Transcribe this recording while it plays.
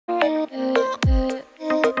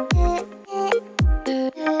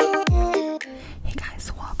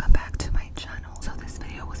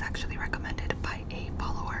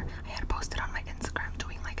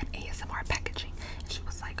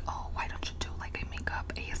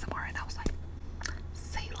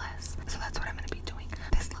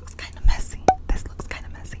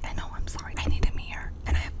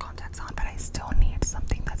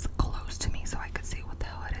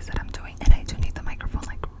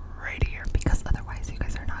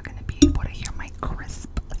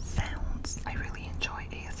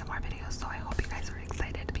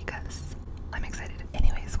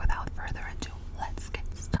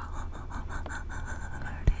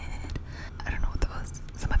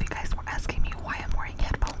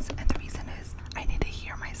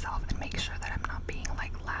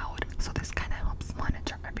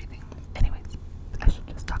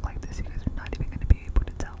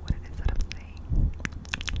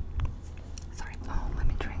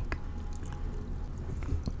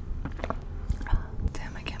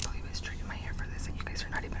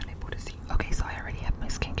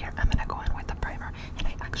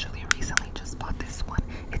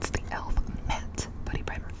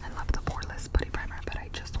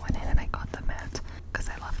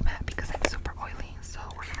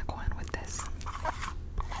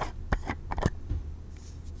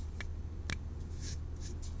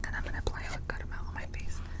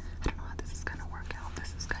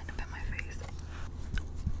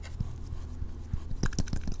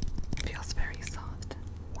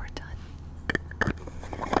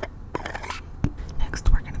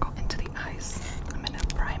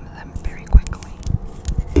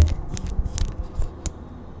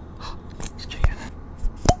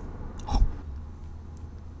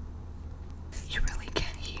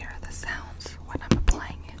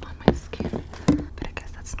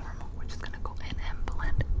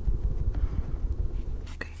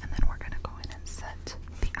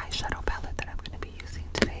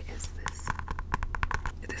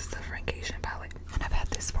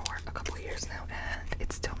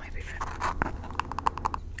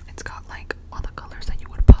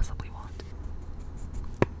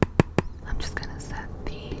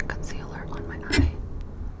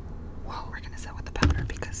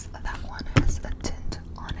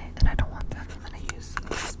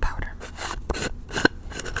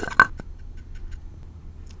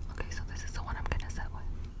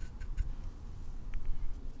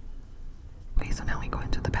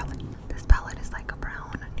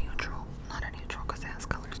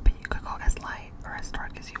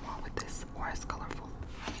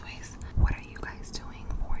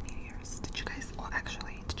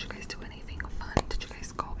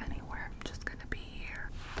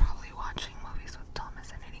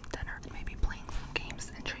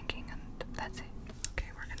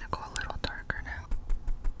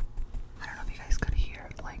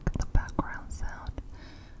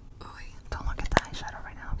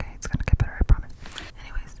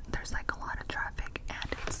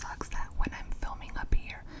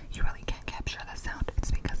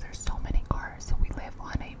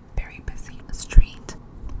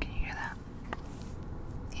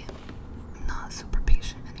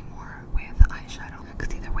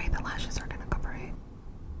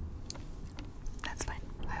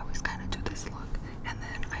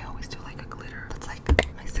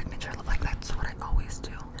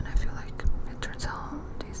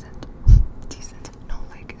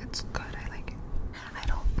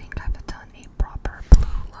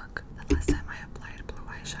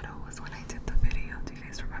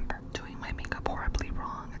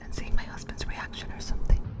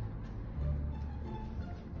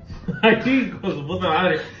Aquí, con su puta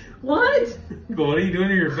madre. What? What are you doing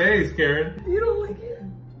to your face, Karen? You don't like it?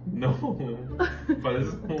 No.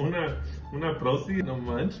 Pareces como una prosi. No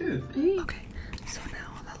manches. Okay, so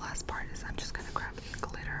now the last part is I'm just gonna grab the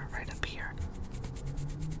glitter right up here.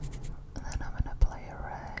 And then I'm gonna apply it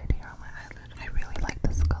right here on my eyelid. I really like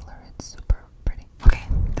this color. It's super pretty. Okay,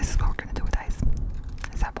 this is what we're gonna do with eyes.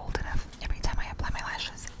 Is that bold enough? Every time I apply my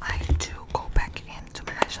lashes, I do go back into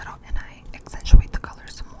my eyeshadow and I accentuate the color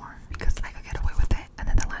some more because I could get away with it and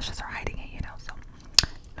then the lashes are hiding it, you know, so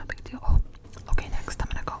no big deal. Oh, okay, next I'm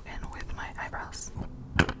gonna go in with my eyebrows.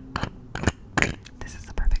 This is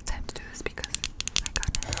the perfect time to do this because I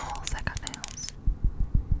got nails.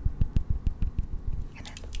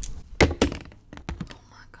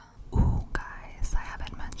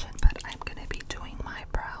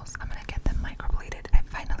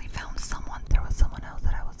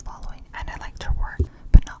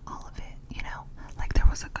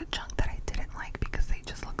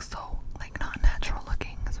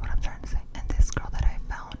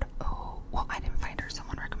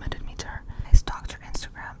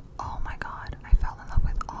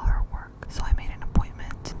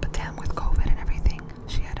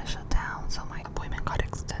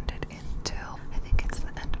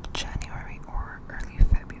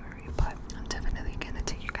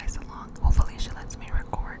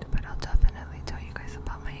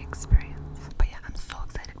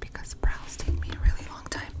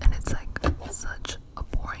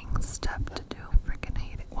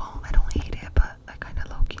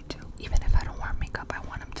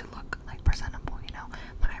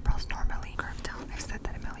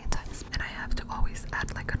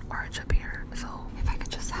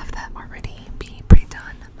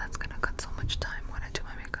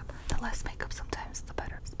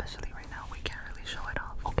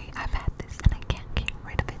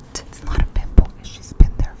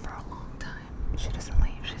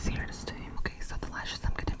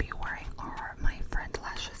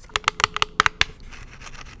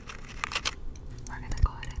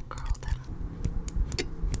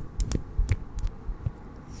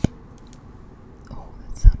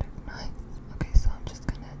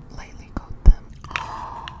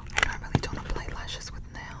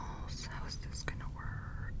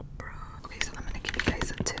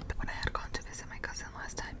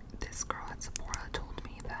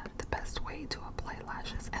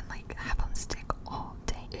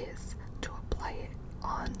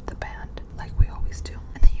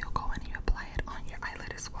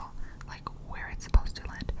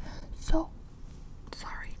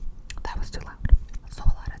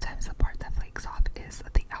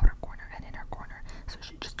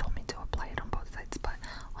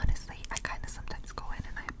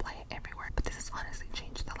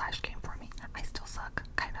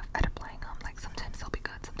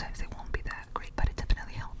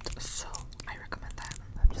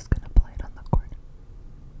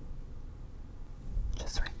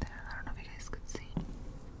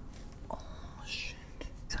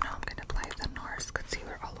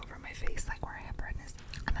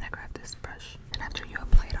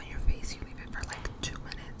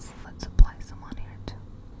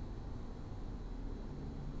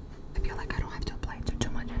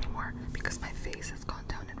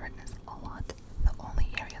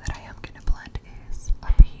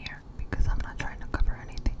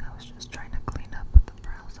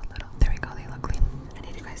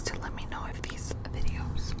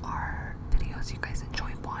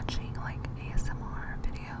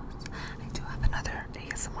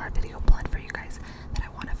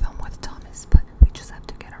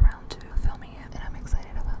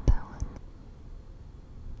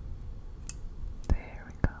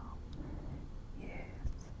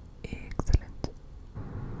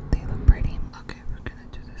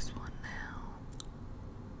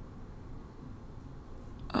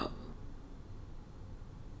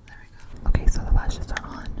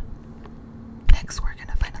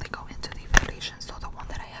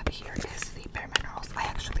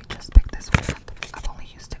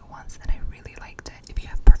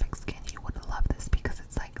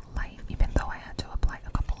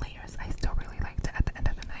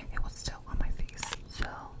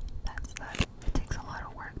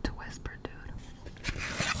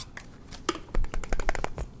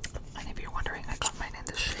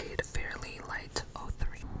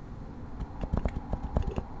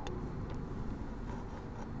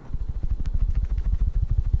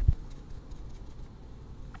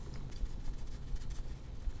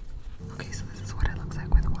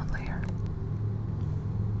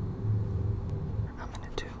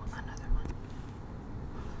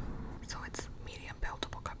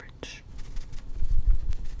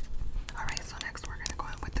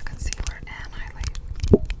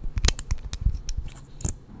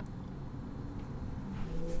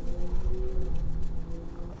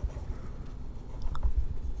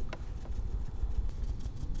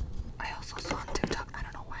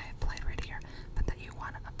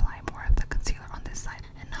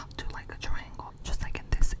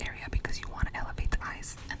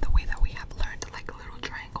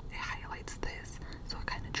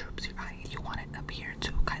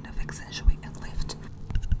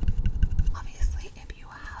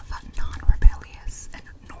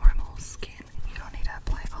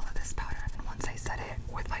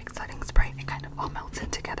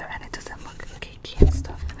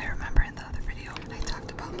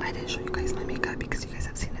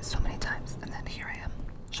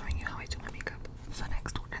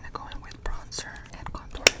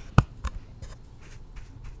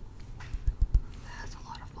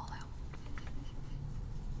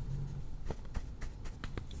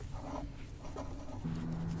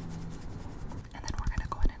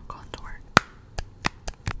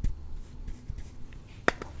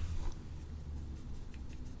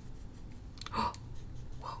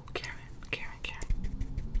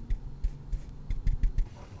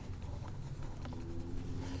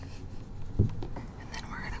 And then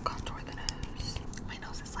we're gonna contour the nose. My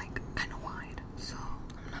nose is like kind of wide, so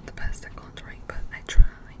I'm not the best at contouring, but I try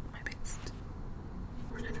my best.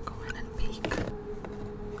 We're gonna go in and bake.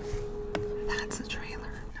 That's a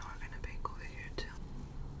trailer. Now we're gonna bake over here too.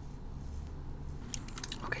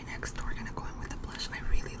 Okay, next we're gonna go in with the blush. I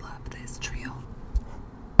really love this trio.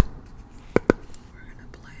 We're gonna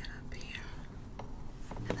apply it up here.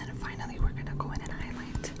 And then finally we're gonna go in and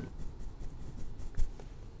highlight.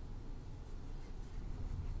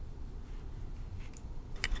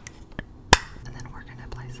 And then we're gonna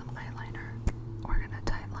apply some eyeliner. We're gonna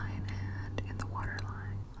tightline and in the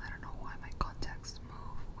waterline. I don't know why my contacts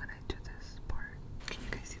move when I do this part. Can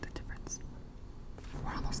you guys see the difference?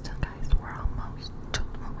 We're almost done, guys. We're almost done.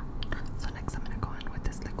 So next I'm gonna go in with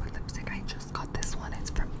this liquid lipstick. I just got this one. It's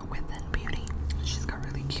from Within Beauty. She's got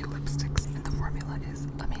really cute lipsticks and the formula is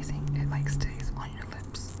amazing. It like stays on your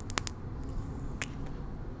lips.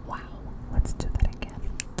 Wow. Let's do that again.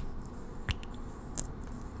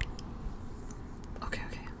 Okay.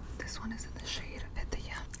 This one is in the shade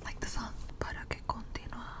Vetella, like the song. Para que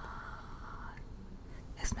continuar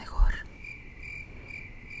es mejor.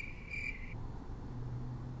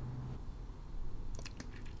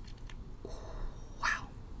 Wow,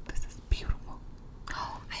 this is beautiful.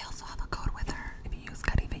 Oh, I also have a code with her. If you use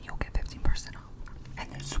Karive, you'll get 15% off. And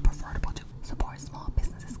they're super affordable too. Support small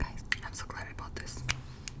businesses, guys. I'm so glad I bought this.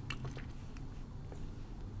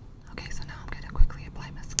 Okay, so now I'm gonna quickly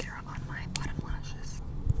apply mascara on my bottom lashes.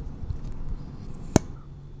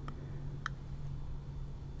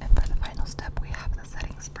 And for the final step, we have the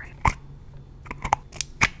setting spray.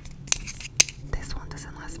 This one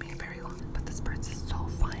doesn't last me very long, but the spritz is so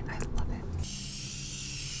fine. I love it.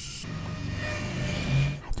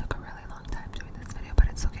 I took a really long time doing this video, but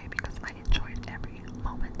it's okay because I enjoyed every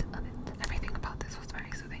moment of it. Everything about this was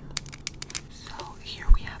very soothing. So here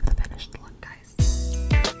we have the finished look, guys.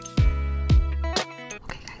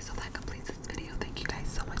 Okay, guys, so that completes this video. Thank you guys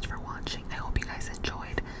so much for watching. I hope you guys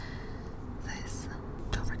enjoyed this.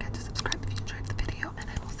 Don't forget to subscribe if you enjoyed the video, and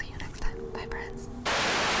I will see you next time. Bye, friends.